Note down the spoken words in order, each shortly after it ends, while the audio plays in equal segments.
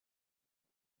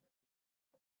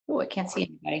Oh, I can't see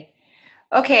anybody.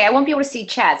 Okay, I won't be able to see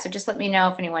chat, so just let me know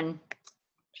if anyone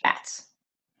chats.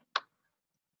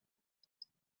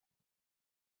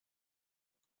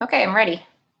 Okay, I'm ready.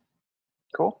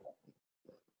 Cool.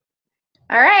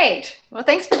 All right. Well,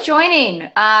 thanks for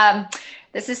joining.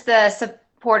 This is the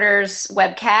Supporters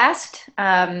Webcast,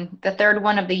 the third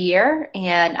one of the year,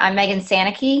 and I'm Megan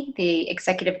Sanicky, the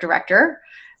Executive Director.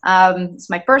 It's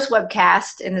my first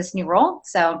webcast in this new role,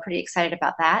 so I'm pretty excited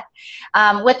about that.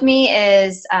 With me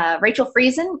is Rachel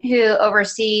Friesen, who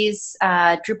oversees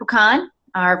DrupalCon,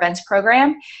 our events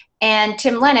program, and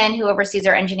Tim Lennon, who oversees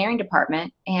our engineering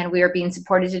department. And we are being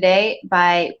supported today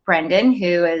by Brendan,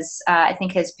 who is, I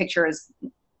think his picture is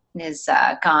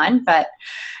gone, but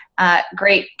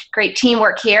great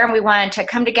teamwork here. And we wanted to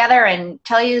come together and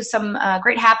tell you some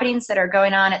great happenings that are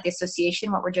going on at the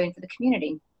association, what we're doing for the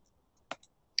community.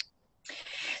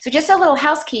 So just a little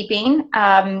housekeeping.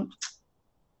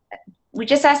 We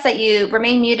just ask that you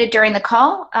remain muted during the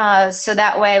call, so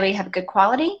that way we have good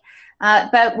quality.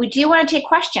 But we do want to take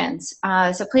questions,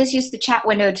 so please use the chat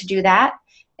window to do that.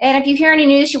 And if you hear any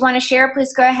news you want to share,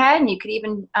 please go ahead, and you could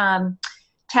even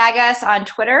tag us on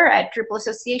Twitter at Drupal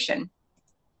Association.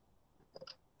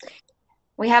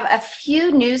 We have a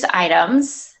few news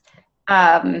items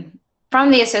from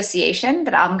the association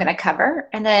that I'm going to cover,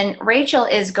 and then Rachel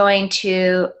is going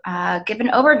to give an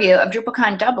overview of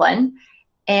DrupalCon Dublin,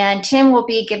 and Tim will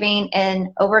be giving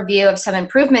an overview of some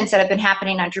improvements that have been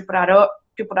happening on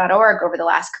Drupal.org over the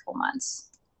last couple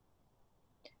months.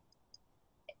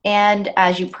 And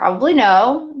as you probably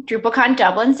know, DrupalCon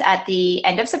Dublin's at the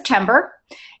end of September,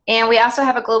 and we also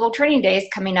have a Global Training Days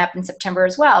coming up in September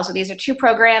as well. So these are two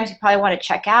programs you probably want to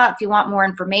check out. If you want more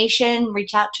information,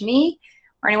 reach out to me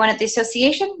or anyone at the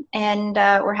association, and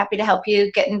we're happy to help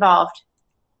you get involved.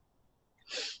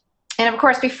 And of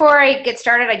course, before I get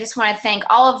started, I just want to thank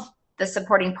all of the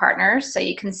supporting partners. So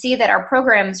you can see that our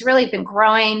program's really been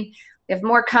growing. We have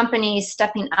more companies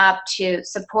stepping up to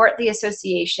support the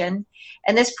association.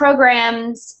 And this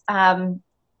program's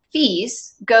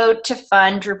fees go to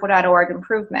fund Drupal.org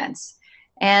improvements.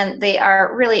 And they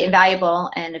are really invaluable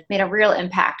and have made a real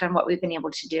impact on what we've been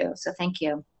able to do. So thank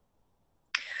you.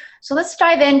 So let's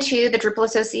dive into the Drupal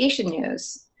Association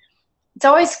news. It's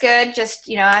always good, just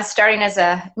starting as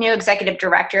a new executive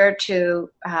director, to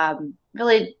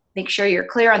really make sure you're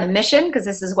clear on the mission, because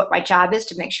this is what my job is,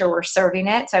 to make sure we're serving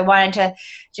it. So I wanted to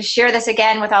just share this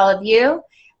again with all of you.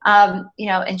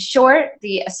 In short,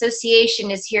 the association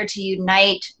is here to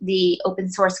unite the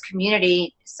open source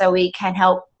community so we can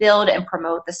help build and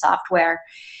promote the software.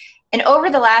 And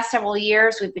over the last several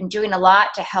years, we've been doing a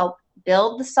lot to help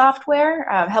build the software,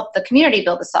 help the community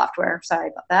build the software, sorry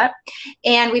about that.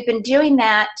 And we've been doing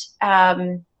that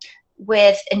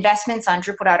with investments on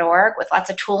Drupal.org, with lots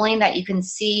of tooling that you can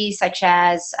see, such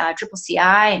as Drupal CI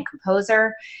and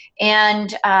Composer.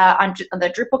 And on the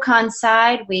DrupalCon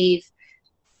side, we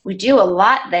do a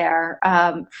lot there,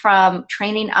 from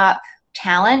training up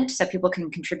talent so people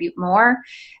can contribute more,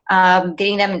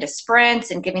 getting them into sprints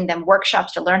and giving them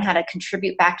workshops to learn how to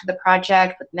contribute back to the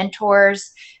project with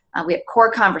mentors. We have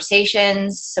core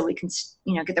conversations so we can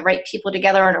get the right people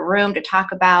together in a room to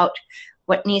talk about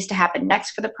what needs to happen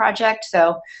next for the project.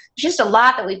 So there's just a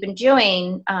lot that we've been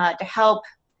doing to help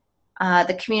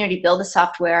the community build the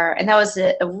software, and that was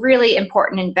a really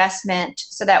important investment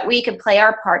so that we could play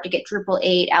our part to get Drupal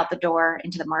 8 out the door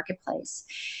into the marketplace.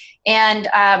 And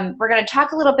we're going to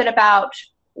talk a little bit about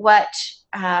what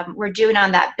we're doing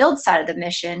on that build side of the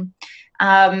mission,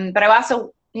 but I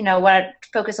also want to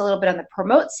focus a little bit on the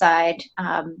promote side,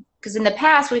 because in the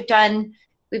past we've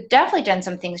definitely done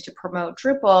some things to promote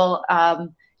Drupal.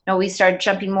 We started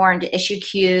jumping more into issue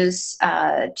queues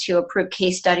to approve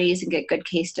case studies and get good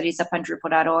case studies up on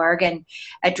Drupal.org. And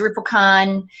at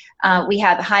DrupalCon, we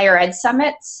have higher ed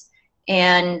summits,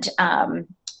 and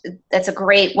that's a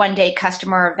great one-day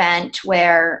customer event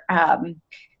where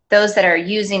those that are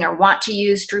using or want to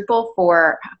use Drupal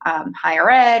for higher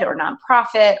ed or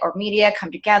nonprofit or media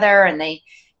come together, and they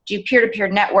do peer-to-peer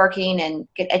networking and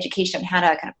get education on how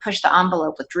to kind of push the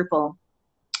envelope with Drupal.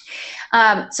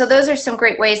 So those are some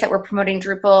great ways that we're promoting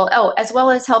Drupal, as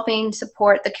well as helping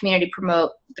support the community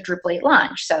promote the Drupal 8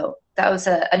 launch. So that was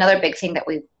another big thing that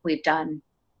we've done.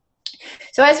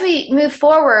 So as we move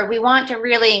forward, we want to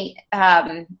really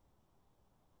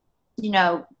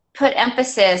put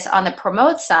emphasis on the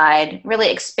promote side, really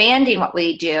expanding what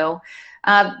we do,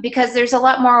 because there's a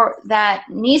lot more that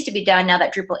needs to be done now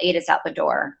that Drupal 8 is out the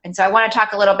door. And so I want to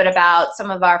talk a little bit about some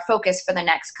of our focus for the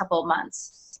next couple of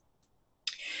months.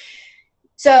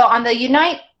 So on the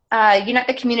Unite unite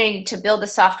the community to build the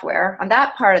software on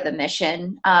that part of the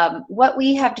mission, what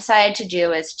we have decided to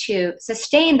do is to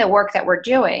sustain the work that we're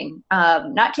doing,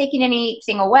 not taking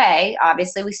anything away.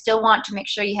 Obviously, we still want to make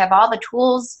sure you have all the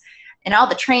tools and all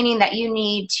the training that you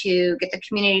need to get the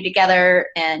community together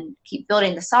and keep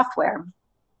building the software.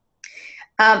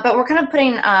 But we're kind of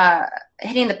putting,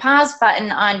 hitting the pause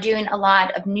button on doing a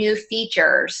lot of new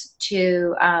features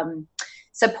to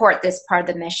support this part of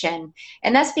the mission.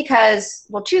 And that's because,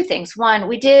 well, two things. One,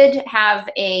 we did have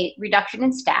a reduction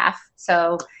in staff.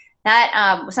 So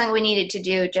that was something we needed to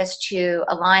do just to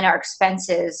align our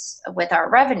expenses with our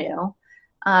revenue.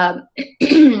 And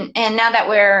now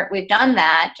that we've done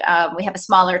that, we have a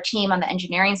smaller team on the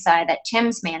engineering side that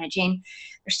Tim's managing.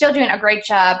 They're still doing a great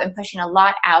job and pushing a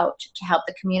lot out to help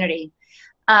the community.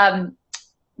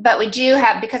 But we do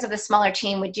have, because of the smaller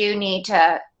team, we do need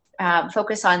to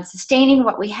focus on sustaining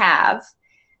what we have.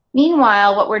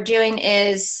 Meanwhile, what we're doing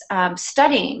is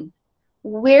studying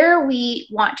where we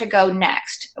want to go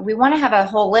next. We want to have a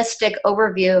holistic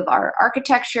overview of our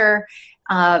architecture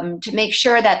to make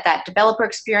sure that that developer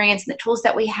experience and the tools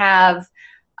that we have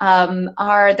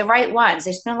are the right ones.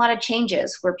 There's been a lot of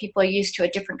changes where people are used to a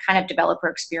different kind of developer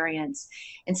experience.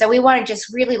 And so we want to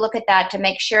just really look at that to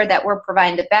make sure that we're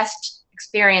providing the best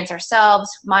experience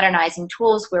ourselves, modernizing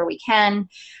tools where we can,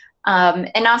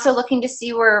 and also looking to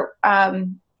see where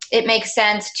it makes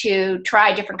sense to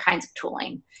try different kinds of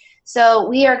tooling. So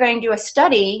we are going to do a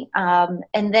study,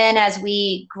 and then as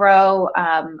we grow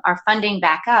our funding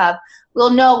back up, we'll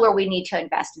know where we need to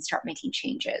invest and start making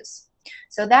changes.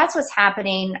 So that's what's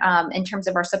happening in terms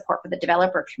of our support for the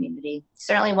developer community.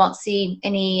 Certainly won't see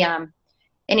any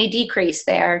decrease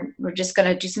there. We're just going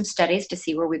to do some studies to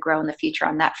see where we grow in the future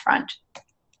on that front.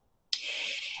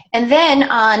 And then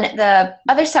on the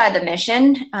other side of the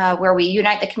mission, where we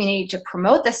unite the community to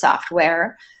promote the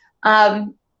software,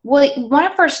 we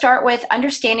want to first start with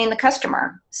understanding the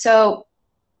customer. So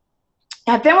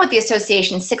I've been with the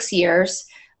association 6 years.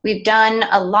 We've done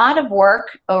a lot of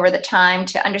work over the time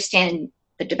to understand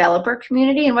the developer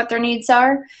community and what their needs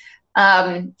are.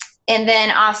 And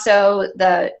then also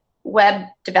the web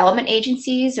development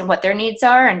agencies and what their needs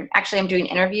are. And actually I'm doing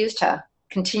interviews to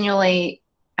continually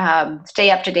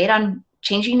stay up to date on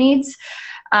changing needs.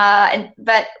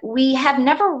 But we have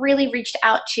never really reached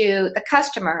out to the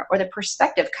customer or the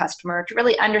prospective customer to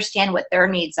really understand what their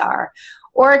needs are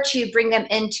or to bring them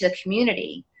into the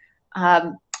community.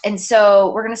 And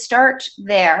so we're going to start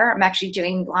there. I'm actually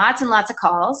doing lots and lots of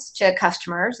calls to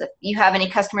customers. If you have any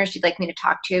customers you'd like me to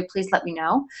talk to, please let me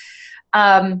know.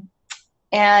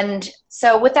 And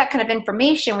so with that kind of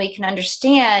information, we can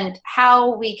understand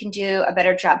how we can do a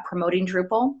better job promoting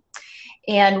Drupal.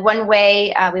 And one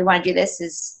way we want to do this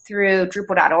is through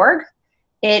Drupal.org.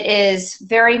 It is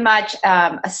very much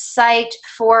a site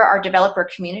for our developer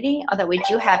community, although we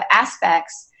do have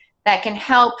aspects that can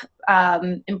help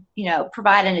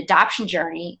provide an adoption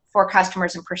journey for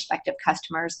customers and prospective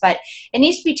customers. But it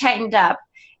needs to be tightened up,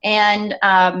 and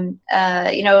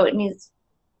it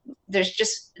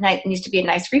needs to be a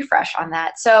nice refresh on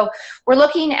that. So we're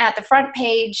looking at the front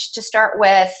page to start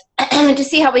with to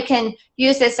see how we can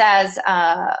use this as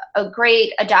a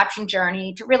great adoption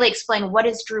journey to really explain what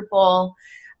is Drupal,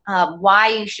 why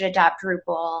you should adopt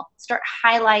Drupal, start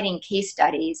highlighting case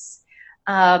studies,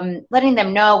 letting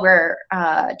them know where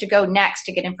to go next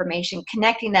to get information,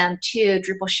 connecting them to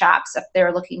Drupal shops if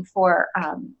they're looking for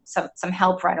some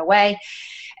help right away.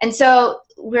 And so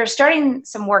we're starting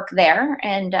some work there,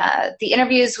 and the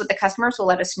interviews with the customers will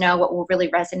let us know what will really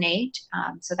resonate.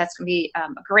 So that's going to be a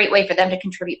great way for them to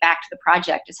contribute back to the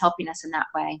project, is helping us in that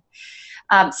way.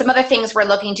 Some other things we're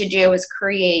looking to do is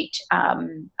create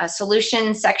a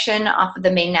solution section off of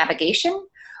the main navigation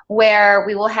where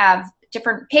we will have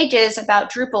different pages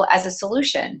about Drupal as a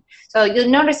solution. So you'll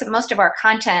notice that most of our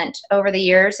content over the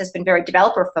years has been very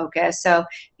developer focused. So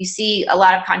you see a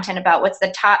lot of content about what's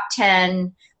the top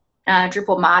 10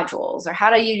 Drupal modules, or how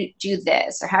do you do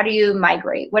this, or how do you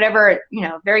migrate, whatever,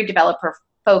 very developer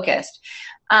focused.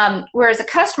 Whereas a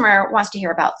customer wants to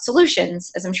hear about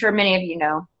solutions, as I'm sure many of you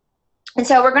know. And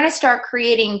so we're going to start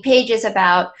creating pages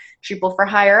about Drupal for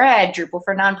higher ed, Drupal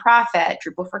for nonprofit,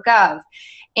 Drupal for gov.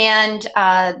 And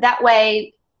that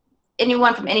way,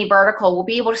 anyone from any vertical will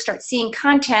be able to start seeing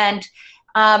content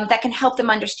that can help them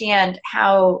understand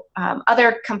how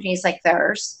other companies like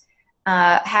theirs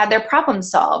had their problems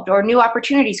solved or new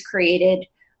opportunities created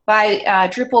by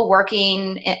Drupal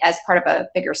working as part of a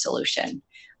bigger solution.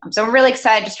 So I'm really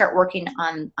excited to start working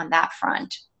on that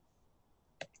front.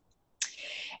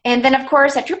 And then, of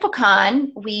course, at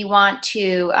DrupalCon, we want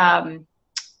to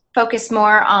focus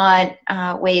more on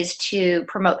ways to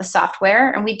promote the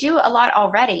software, and we do a lot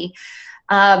already.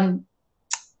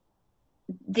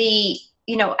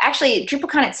 Actually,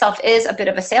 DrupalCon itself is a bit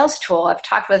of a sales tool. I've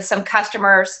talked with some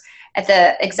customers at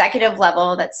the executive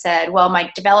level that said, well,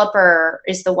 my developer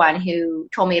is the one who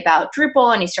told me about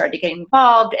Drupal, and he started getting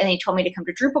involved, and he told me to come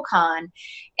to DrupalCon.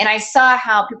 And I saw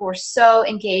how people were so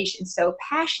engaged and so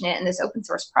passionate in this open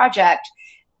source project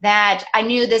that I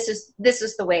knew this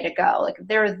is the way to go. Like,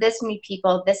 there are this many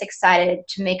people this excited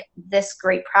to make this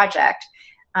great project,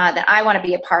 that I want to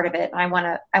be a part of it, and I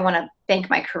want to bank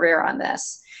my career on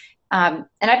this. And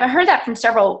I've heard that from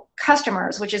several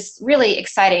customers, which is really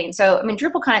exciting. So, I mean,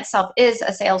 DrupalCon itself is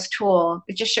a sales tool.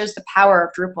 It just shows the power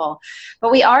of Drupal.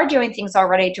 But we are doing things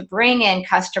already to bring in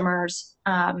customers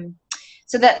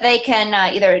so that they can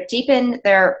either deepen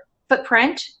their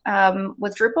footprint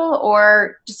with Drupal,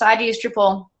 or decide to use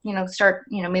Drupal,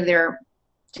 maybe they're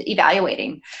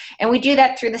evaluating. And we do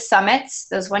that through the summits,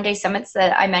 those one-day summits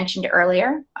that I mentioned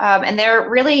earlier. And they're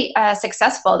really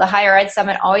successful. The Higher Ed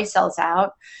Summit always sells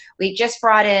out. We just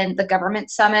brought in the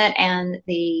Government Summit and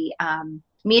the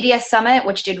Media Summit,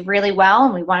 which did really well,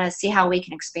 and we want to see how we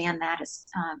can expand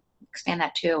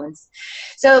that too. And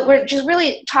so we're just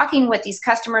really talking with these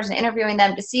customers and interviewing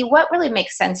them to see what really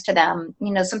makes sense to them.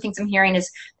 Some things I'm hearing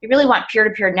is they really want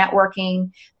peer-to-peer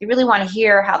networking. They really want to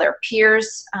hear how their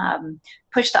peers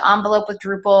push the envelope with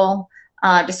Drupal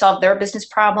to solve their business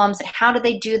problems, and how do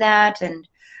they do that. And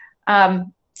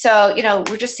so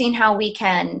we're just seeing how we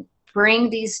can bring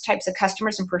these types of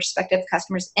customers and prospective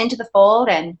customers into the fold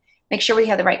and make sure we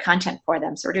have the right content for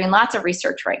them. So we're doing lots of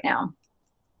research right now.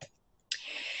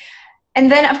 And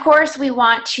then, of course, we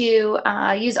want to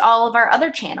use all of our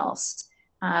other channels.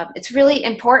 It's really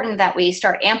important that we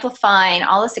start amplifying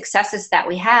all the successes that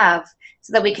we have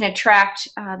so that we can attract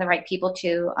the right people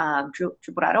to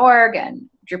Drupal.org and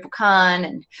DrupalCon.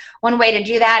 And one way to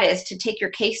do that is to take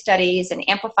your case studies and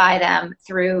amplify them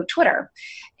through Twitter.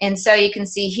 And so you can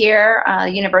see here,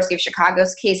 University of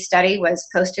Chicago's case study was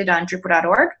posted on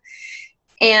Drupal.org.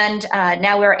 And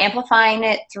now we're amplifying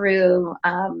it through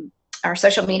our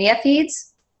social media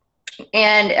feeds.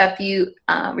 And if you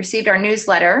received our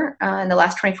newsletter in the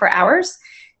last 24 hours,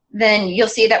 then you'll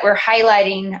see that we're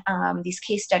highlighting these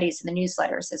case studies in the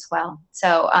newsletters as well.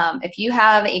 So if you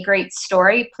have a great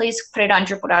story, please put it on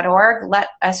Drupal.org. Let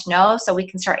us know so we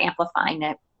can start amplifying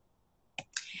it.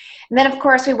 And then, of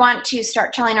course, we want to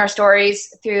start telling our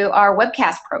stories through our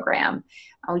Webcast program.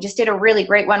 We just did a really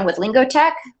great one with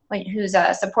Lingotech, who's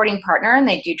a supporting partner, and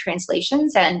they do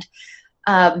translations. And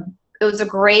it was a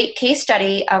great case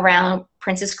study around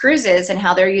Princess Cruises and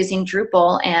how they're using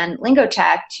Drupal and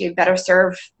Lingotech to better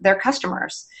serve their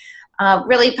customers.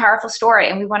 Really powerful story,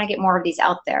 and we want to get more of these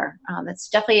out there. It's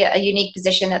definitely a unique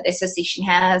position that the association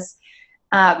has,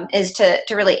 is to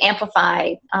really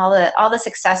amplify all the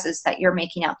successes that you're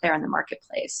making out there in the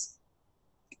marketplace.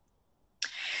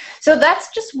 So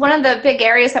that's just one of the big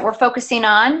areas that we're focusing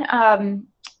on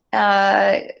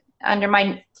under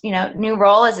my new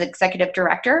role as executive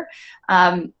director.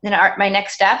 My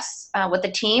next steps with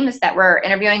the team is that we're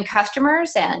interviewing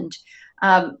customers and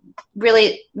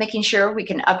really making sure we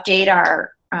can update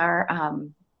our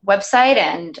website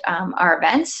and our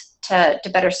events to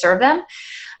better serve them.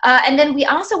 And then we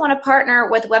also want to partner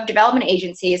with web development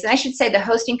agencies, and I should say the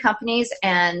hosting companies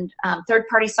and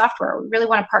third-party software. We really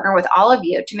want to partner with all of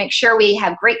you to make sure we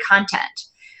have great content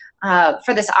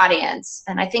for this audience.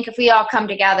 And I think if we all come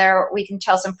together, we can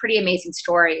tell some pretty amazing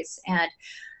stories. And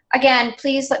again,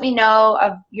 please let me know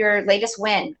of your latest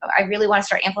win. I really want to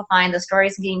start amplifying the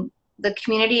stories and getting the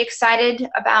community excited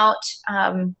about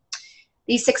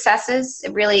these successes.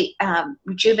 It really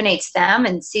rejuvenates them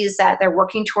and sees that they're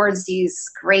working towards these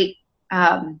great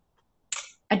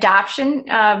adoption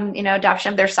of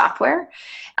their software.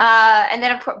 And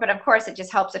then, of course, it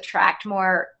just helps attract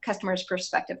more customers,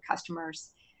 prospective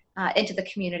customers, into the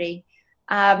community.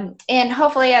 And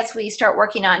hopefully, as we start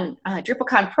working on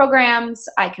DrupalCon programs,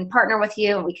 I can partner with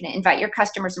you, and we can invite your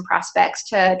customers and prospects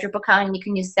to DrupalCon. You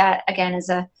can use that, again, as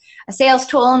a sales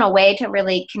tool and a way to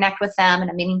really connect with them in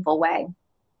a meaningful way.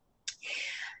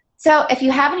 So if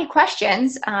you have any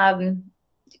questions,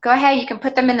 go ahead. You can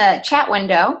put them in the chat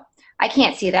window. I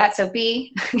can't see that, so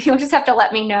you'll just have to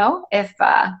let me know if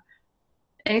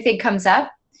anything comes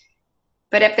up.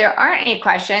 But if there aren't any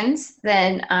questions,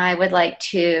 then I would like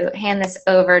to hand this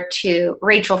over to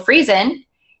Rachel Friesen,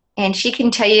 and she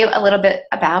can tell you a little bit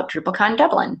about DrupalCon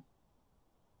Dublin.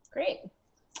 Great.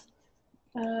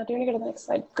 Do you want to go to the next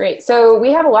slide? Great. So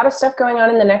we have a lot of stuff going on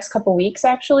in the next couple weeks,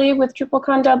 actually, with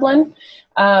DrupalCon Dublin.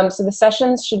 So the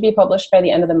sessions should be published by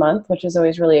the end of the month, which is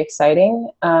always really exciting.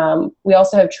 We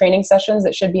also have training sessions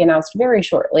that should be announced very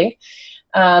shortly.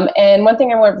 And one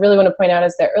thing I really want to point out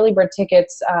is that early bird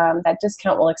tickets, that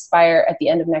discount will expire at the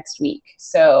end of next week.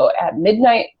 So at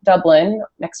midnight Dublin,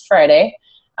 next Friday,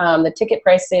 the ticket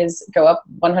prices go up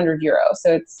 €100.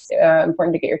 So it's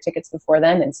important to get your tickets before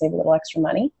then and save a little extra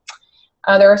money.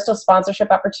 There are still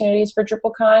sponsorship opportunities for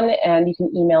DrupalCon, and you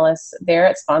can email us there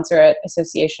at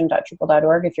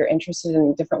sponsor@association.drupal.org if you're interested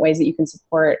in different ways that you can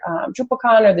support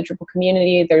DrupalCon or the Drupal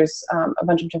community. There's a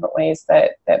bunch of different ways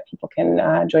that people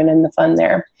can join in the fun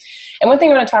there. And one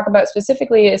thing I want to talk about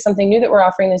specifically is something new that we're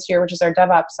offering this year, which is our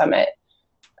DevOps Summit.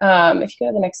 If you go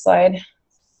to the next slide.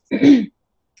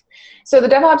 So the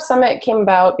DevOps Summit came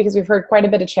about because we've heard quite a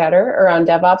bit of chatter around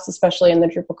DevOps, especially in the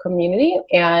Drupal community.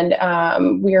 And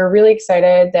we are really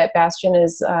excited that Bastian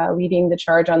is leading the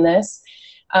charge on this.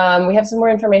 We have some more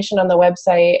information on the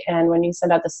website, and when you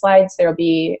send out the slides, there'll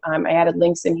be, I added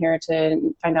links in here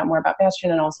to find out more about Bastian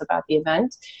and also about the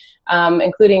event,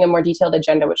 including a more detailed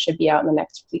agenda, which should be out in the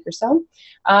next week or so.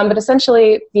 But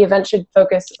essentially, the event should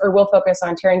focus, or will focus,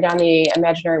 on tearing down the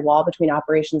imaginary wall between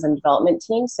operations and development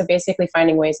teams. So basically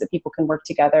finding ways that people can work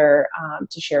together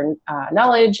to share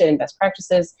knowledge and best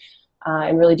practices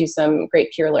and really do some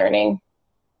great peer learning.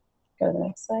 Go to the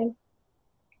next slide.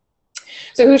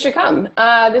 So who should come?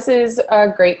 This is a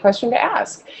great question to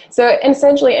ask. So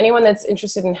essentially anyone that's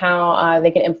interested in how they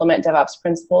can implement DevOps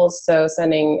principles, so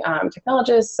sending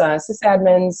technologists,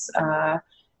 sysadmins,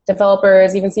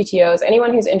 developers, even CTOs,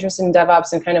 anyone who's interested in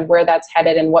DevOps and kind of where that's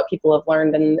headed and what people have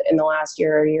learned in the last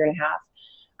year or year and a half.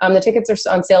 The tickets are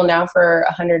on sale now for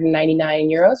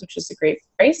 €199, which is a great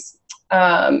price.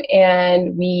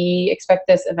 And we expect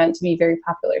this event to be very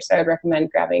popular, so I would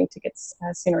recommend grabbing tickets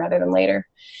sooner rather than later.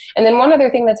 And then one other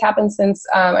thing that's happened since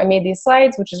I made these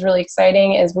slides, which is really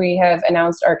exciting, is we have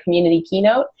announced our community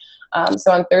keynote.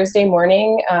 So on Thursday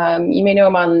morning, you may know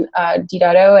him on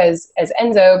D.O as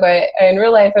Enzo, but in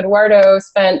real life, Eduardo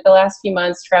spent the last few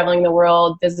months traveling the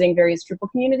world, visiting various Drupal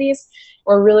communities.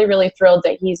 We're really, really thrilled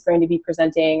that he's going to be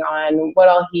presenting on what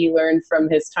all he learned from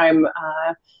his time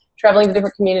traveling to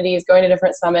different communities, going to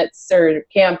different summits or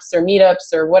camps or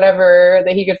meetups or whatever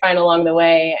that he could find along the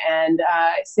way, and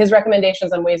his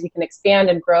recommendations on ways we can expand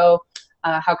and grow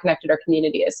how connected our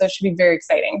community is. So it should be very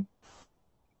exciting.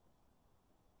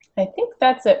 I think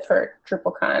that's it for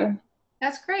DrupalCon.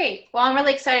 That's great. Well, I'm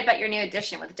really excited about your new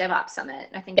addition with the DevOps Summit.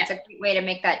 I think it's a great way to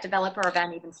make that developer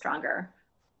event even stronger.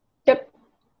 Yep.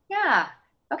 Yeah.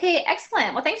 Okay,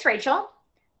 excellent. Well, thanks, Rachel.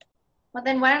 Well,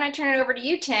 then why don't I turn it over to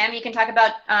you, Tim? You can talk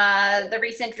about the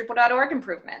recent Drupal.org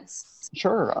improvements.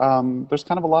 Sure. There's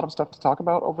kind of a lot of stuff to talk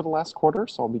about over the last quarter,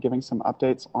 so I'll be giving some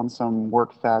updates on some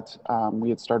work that we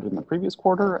had started in the previous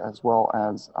quarter, as well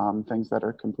as things that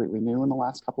are completely new in the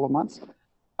last couple of months.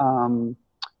 And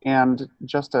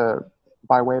just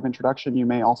by way of introduction, you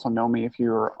may also know me if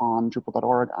you're on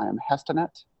Drupal.org. I am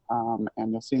Hestanet,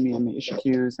 and you'll see me in the issue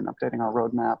queues and updating our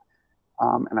roadmap.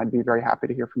 And I'd be very happy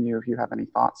to hear from you if you have any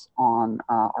thoughts on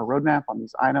our roadmap, on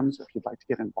these items, or if you'd like to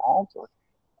get involved, or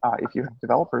if you have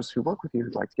developers who work with you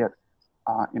who'd like to get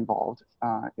involved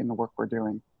in the work we're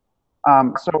doing.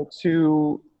 So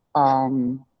to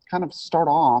kind of start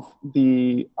off,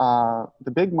 the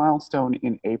big milestone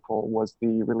in April was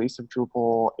the release of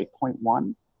Drupal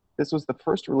 8.1. This was the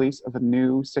first release of a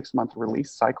new 6-month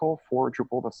release cycle for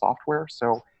Drupal, the software.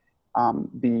 So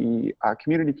the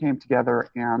community came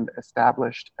together and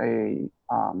established a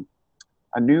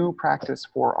new practice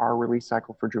for our release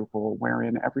cycle for Drupal,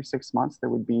 wherein every 6 months there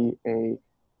would be a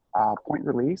point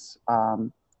release,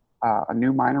 a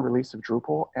new minor release of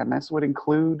Drupal, and this would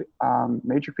include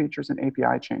major features and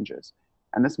API changes.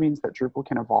 And this means that Drupal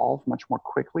can evolve much more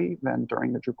quickly than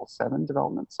during the Drupal 7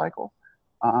 development cycle.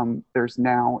 There's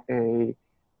now a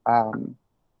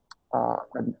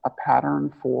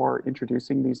pattern for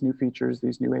introducing these new features,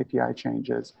 these new API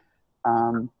changes,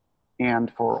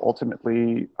 and for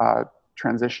ultimately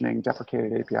transitioning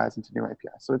deprecated APIs into new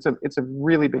APIs. So it's a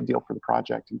really big deal for the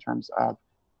project in terms of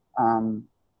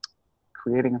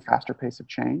creating a faster pace of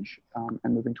change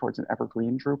and moving towards an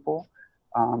evergreen Drupal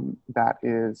that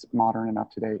is modern and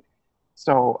up to date.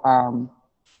 So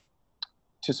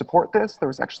to support this, there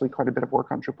was actually quite a bit of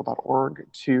work on Drupal.org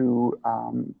to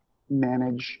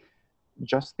manage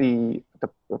just the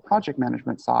project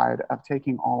management side of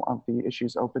taking all of the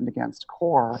issues opened against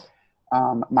core,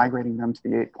 migrating them to the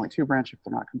 8.2 branch if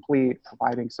they're not complete,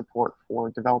 providing support for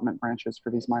development branches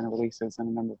for these minor releases, and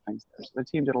a number of things there. So the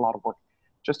team did a lot of work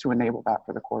just to enable that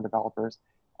for the core developers.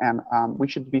 And we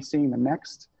should be seeing the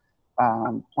next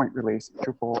point release,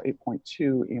 Drupal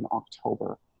 8.2, in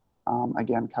October.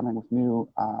 Again, coming with new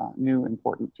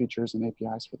important features and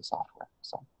APIs for the software.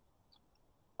 So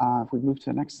if we move to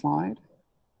the next slide.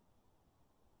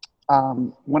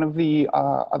 One of the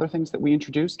other things that we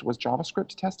introduced was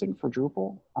JavaScript testing for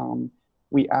Drupal.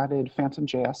 We added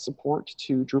Phantom.js support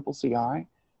to Drupal CI.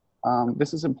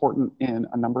 This is important in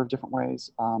a number of different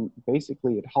ways.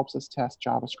 Basically, it helps us test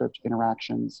JavaScript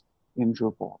interactions in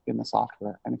Drupal, in the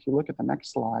software. And if you look at the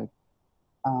next slide,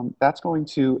 that's going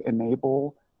to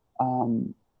enable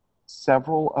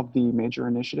several of the major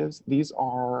initiatives. These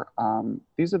are the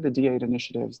D8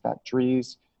 initiatives that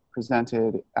Dries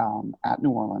presented at New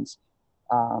Orleans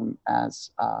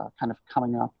as kind of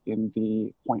coming up in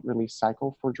the point release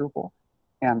cycle for Drupal.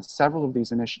 And several of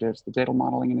these initiatives, the data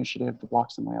modeling initiative, the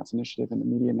blocks and layouts initiative, and the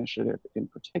media initiative in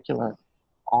particular,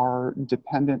 are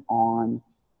dependent on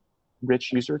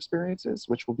rich user experiences,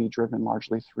 which will be driven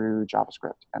largely through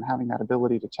JavaScript. And having that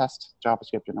ability to test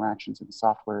JavaScript interactions in the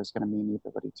software is going to mean the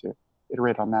ability to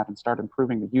iterate on that and start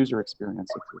improving the user experience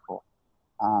of Drupal,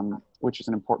 which is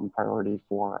an important priority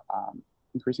for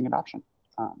increasing adoption.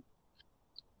 If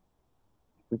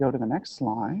we go to the next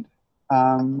slide.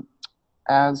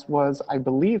 As was, I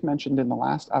believe, mentioned in the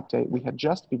last update, we had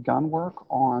just begun work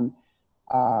on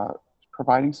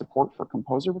providing support for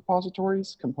Composer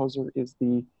repositories. Composer is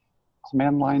the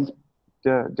command line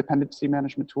dependency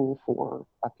management tool for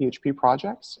PHP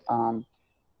projects.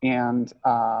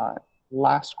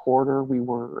 Last quarter, we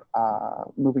were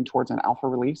moving towards an alpha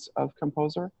release of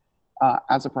Composer.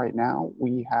 As of right now,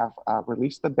 we have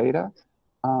released the beta.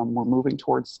 We're moving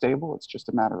towards stable. It's just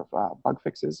a matter of bug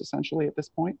fixes, essentially, at this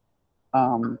point.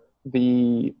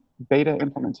 The beta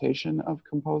implementation of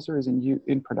Composer is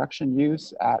in production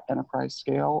use at enterprise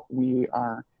scale. We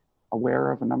are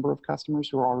aware of a number of customers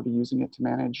who are already using it to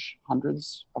manage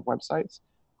hundreds of websites.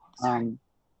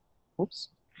 Oops.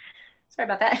 Sorry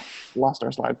about that. Lost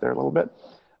our slide there a little bit.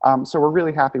 So we're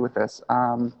really happy with this.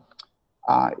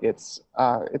 It's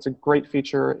a great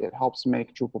feature. It helps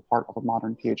make Drupal part of a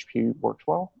modern PHP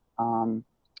workflow.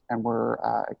 And we're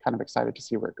kind of excited to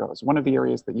see where it goes. One of the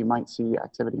areas that you might see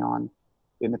activity on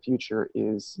in the future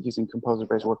is using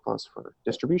Composer-based workflows for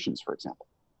distributions, for example.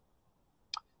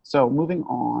 So moving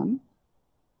on.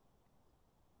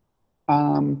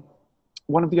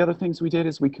 One of the other things we did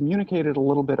is we communicated a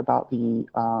little bit about the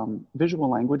visual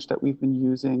language that we've been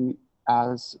using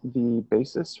as the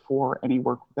basis for any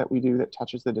work that we do that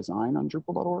touches the design on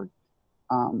Drupal.org.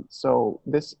 So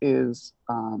this is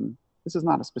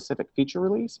not a specific feature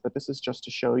release, but this is just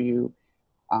to show you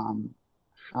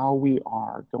how we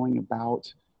are going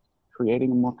about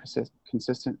creating a more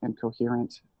consistent and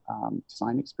coherent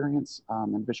design experience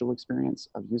and visual experience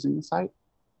of using the site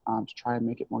to try and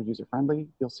make it more user-friendly.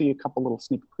 You'll see a couple little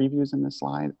sneak previews in this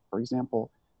slide. For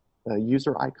example, the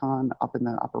user icon up in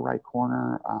the upper right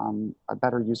corner, a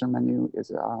better user menu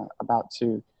is about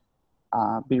to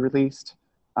be released.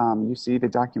 You see the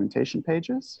documentation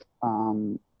pages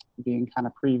being kind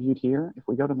of previewed here. If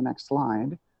we go to the next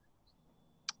slide,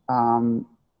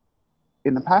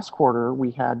 in the past quarter,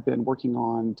 we had been working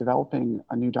on developing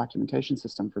a new documentation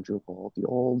system for Drupal. The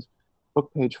old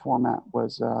book page format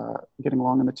was getting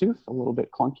long in the tooth, a little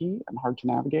bit clunky and hard to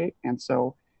navigate. And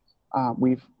so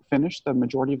we've finished the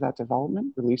majority of that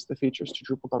development, released the features to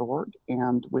Drupal.org,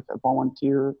 and with a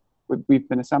volunteer, we've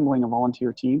been assembling a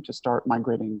volunteer team to start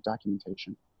migrating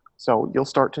documentation. So you'll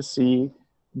start to see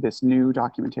this new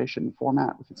documentation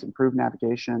format with its improved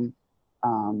navigation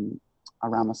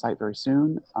around the site very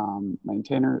soon.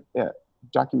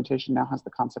 Documentation now has the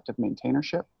concept of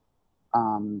maintainership,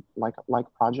 like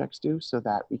projects do, so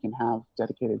that we can have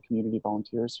dedicated community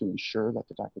volunteers who ensure that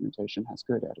the documentation has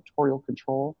good editorial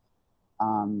control,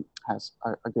 has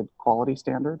a good quality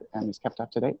standard, and is kept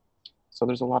up to date. So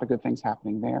there's a lot of good things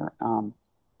happening there.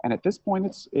 And at this point,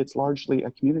 it's largely a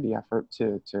community effort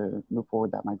to move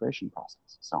forward that migration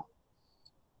process. So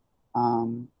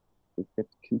we could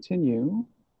continue.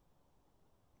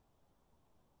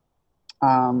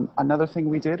 Another thing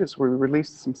we did is we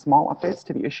released some small updates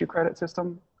to the issue credit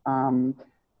system.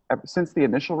 Since the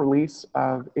initial release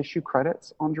of issue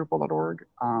credits on Drupal.org,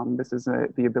 this is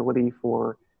the ability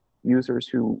for users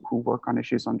who work on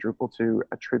issues on Drupal to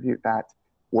attribute that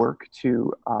work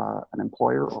to an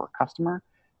employer or a customer.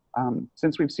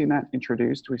 Since we've seen that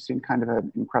introduced, we've seen kind of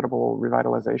an incredible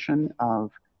revitalization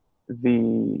of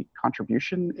the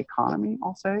contribution economy,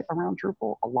 I'll say, around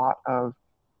Drupal. A lot of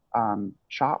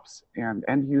shops and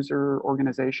end user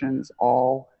organizations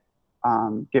all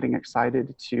getting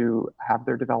excited to have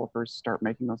their developers start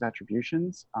making those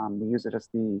attributions. We use it as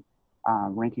the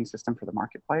ranking system for the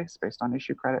marketplace based on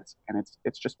issue credits, and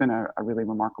it's just been a really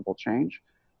remarkable change.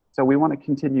 So we want to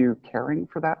continue caring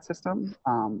for that system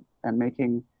and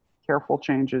making careful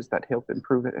changes that help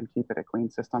improve it and keep it a clean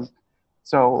system.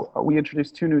 So we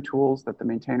introduced 2 new tools that the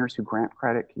maintainers who grant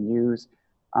credit can use.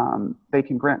 They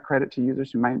can grant credit to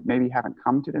users who maybe haven't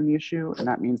commented in the issue, and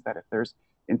that means that if there's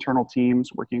internal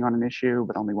teams working on an issue,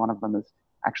 but only one of them is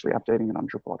actually updating it on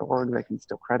Drupal.org, they can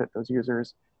still credit those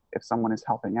users. If someone is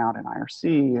helping out in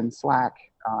IRC, in Slack,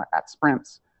 at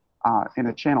sprints, in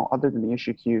a channel other than the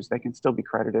issue queues, they can still be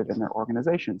credited, and their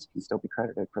organizations can still be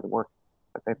credited for the work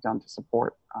that they've done to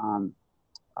support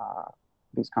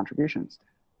these contributions.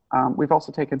 We've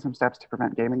also taken some steps to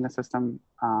prevent gaming the system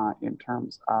in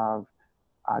terms of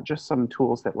just some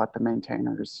tools that let the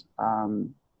maintainers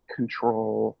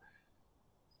control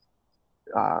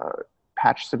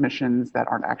patch submissions that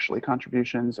aren't actually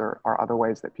contributions or other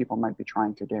ways that people might be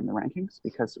trying to game the rankings,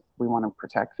 because we want to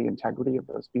protect the integrity of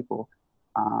those people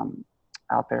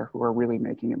out there who are really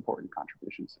making important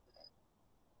contributions.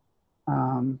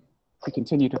 If we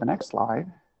continue to the next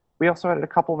slide, we also added a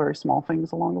couple very small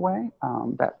things along the way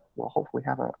that will hopefully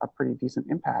have a pretty decent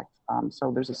impact.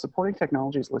 So there's a supporting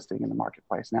technologies listing in the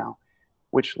marketplace now,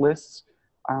 which lists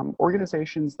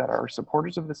organizations that are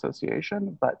supporters of the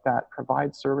association, but that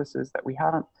provide services that we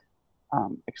haven't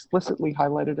explicitly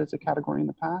highlighted as a category in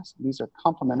the past. These are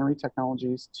complementary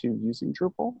technologies to using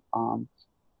Drupal.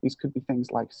 These could be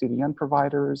things like CDN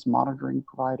providers, monitoring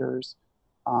providers,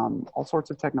 all sorts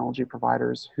of technology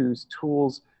providers whose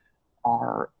tools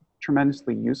are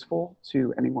tremendously useful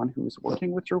to anyone who's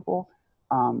working with Drupal,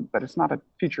 but it's not a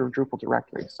feature of Drupal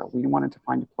directly. So we wanted to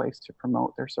find a place to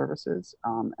promote their services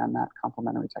and that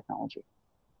complementary technology.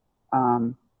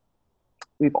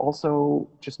 We've also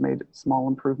just made small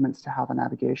improvements to how the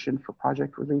navigation for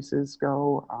project releases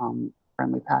go,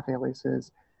 friendly path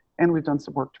aliases, and we've done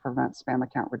some work to prevent spam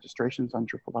account registrations on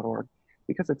Drupal.org,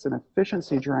 because it's an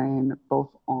efficiency drain, both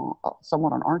on,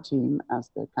 somewhat on our team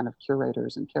as the kind of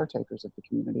curators and caretakers of the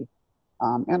community,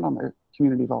 and on the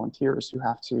community volunteers who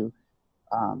have to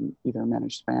either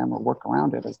manage spam or work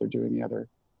around it as they're doing the other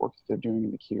work that they're doing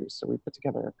in the queues. So we put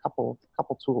together a couple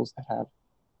tools that have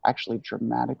actually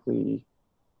dramatically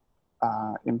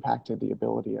impacted the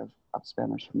ability of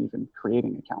spammers from even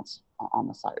creating accounts on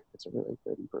the site. It's a really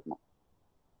great improvement.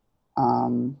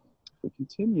 If we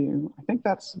continue, I think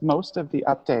that's most of the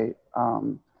update.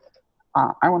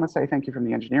 I want to say thank you from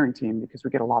the engineering team, because we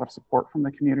get a lot of support from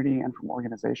the community and from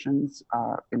organizations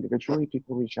individually.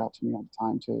 People reach out to me all the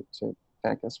time to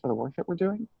thank us for the work that we're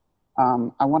doing.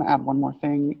 I want to add one more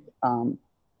thing.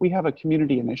 We have a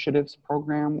community initiatives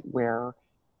program where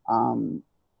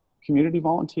community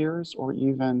volunteers or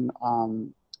even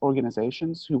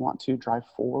organizations who want to drive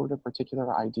forward a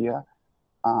particular idea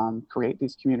create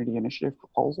these community initiative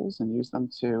proposals and use them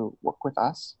to work with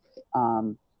us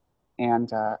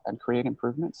and create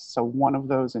improvements. So one of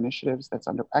those initiatives that's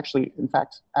under, actually, in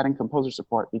fact, adding composer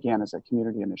support began as a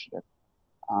community initiative.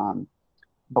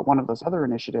 But one of those other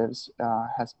initiatives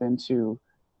has been to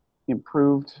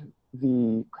improve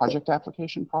the project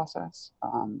application process.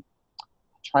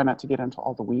 Try not to get into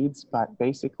all the weeds, but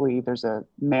basically there's a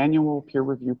manual peer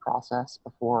review process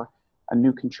before a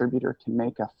new contributor can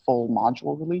make a full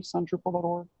module release on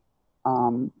Drupal.org.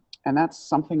 And that's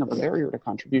something of a barrier to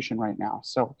contribution right now.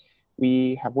 So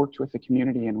we have worked with the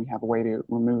community and we have a way to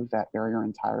remove that barrier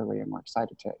entirely, and we're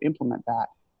excited to implement that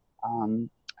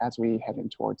as we head in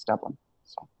towards Dublin.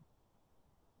 So.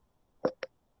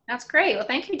 That's great. Well,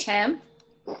 thank you, Tim.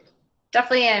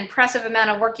 Definitely an impressive amount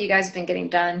of work you guys have been getting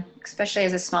done, especially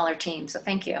as a smaller team. So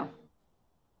thank you.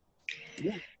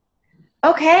 Yeah.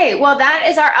 Okay, well, that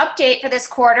is our update for this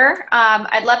quarter.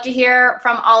 I'd love to hear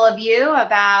from all of you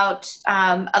about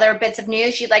other bits of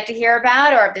news you'd like to hear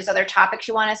about, or if there's other topics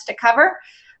you want us to cover,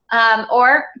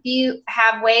 or if you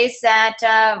have ways that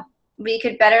we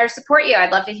could better support you.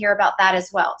 I'd love to hear about that as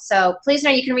well. So please know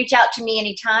you can reach out to me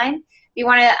anytime. If you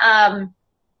want to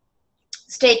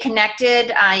stay connected,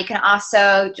 you can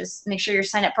also just make sure you're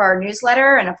signed up for our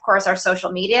newsletter and, of course, our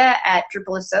social media at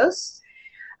Drupal Assoc.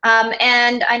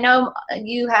 And I know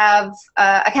you have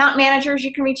account managers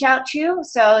you can reach out to.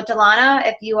 So Delana,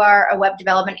 if you are a web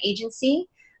development agency,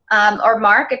 or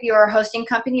Mark, if you're a hosting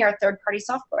company or third-party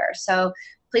software. So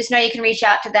please know you can reach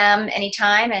out to them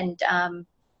anytime,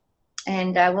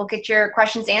 and we'll get your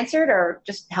questions answered or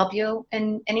just help you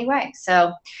in any way.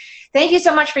 So thank you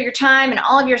so much for your time and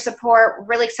all of your support. We're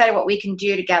really excited what we can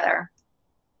do together.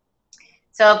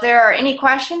 So if there are any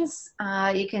questions,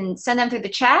 you can send them through the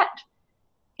chat.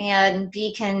 And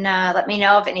Dee can let me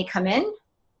know if any come in.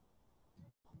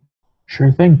 Sure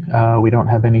thing. We don't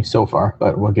have any so far,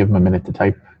 but we'll give them a minute to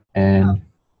type and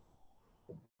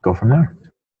go from there.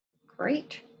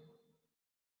 Great.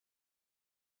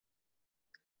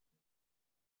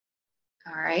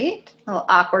 All right, a little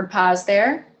awkward pause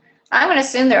there. I'm going to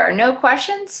assume there are no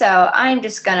questions, so I'm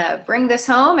just going to bring this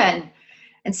home and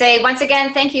say once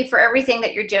again, thank you for everything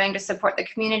that you're doing to support the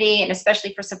community and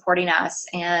especially for supporting us.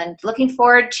 And looking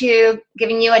forward to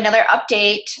giving you another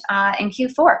update in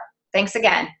Q4. Thanks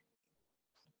again.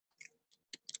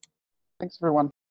 Thanks, everyone.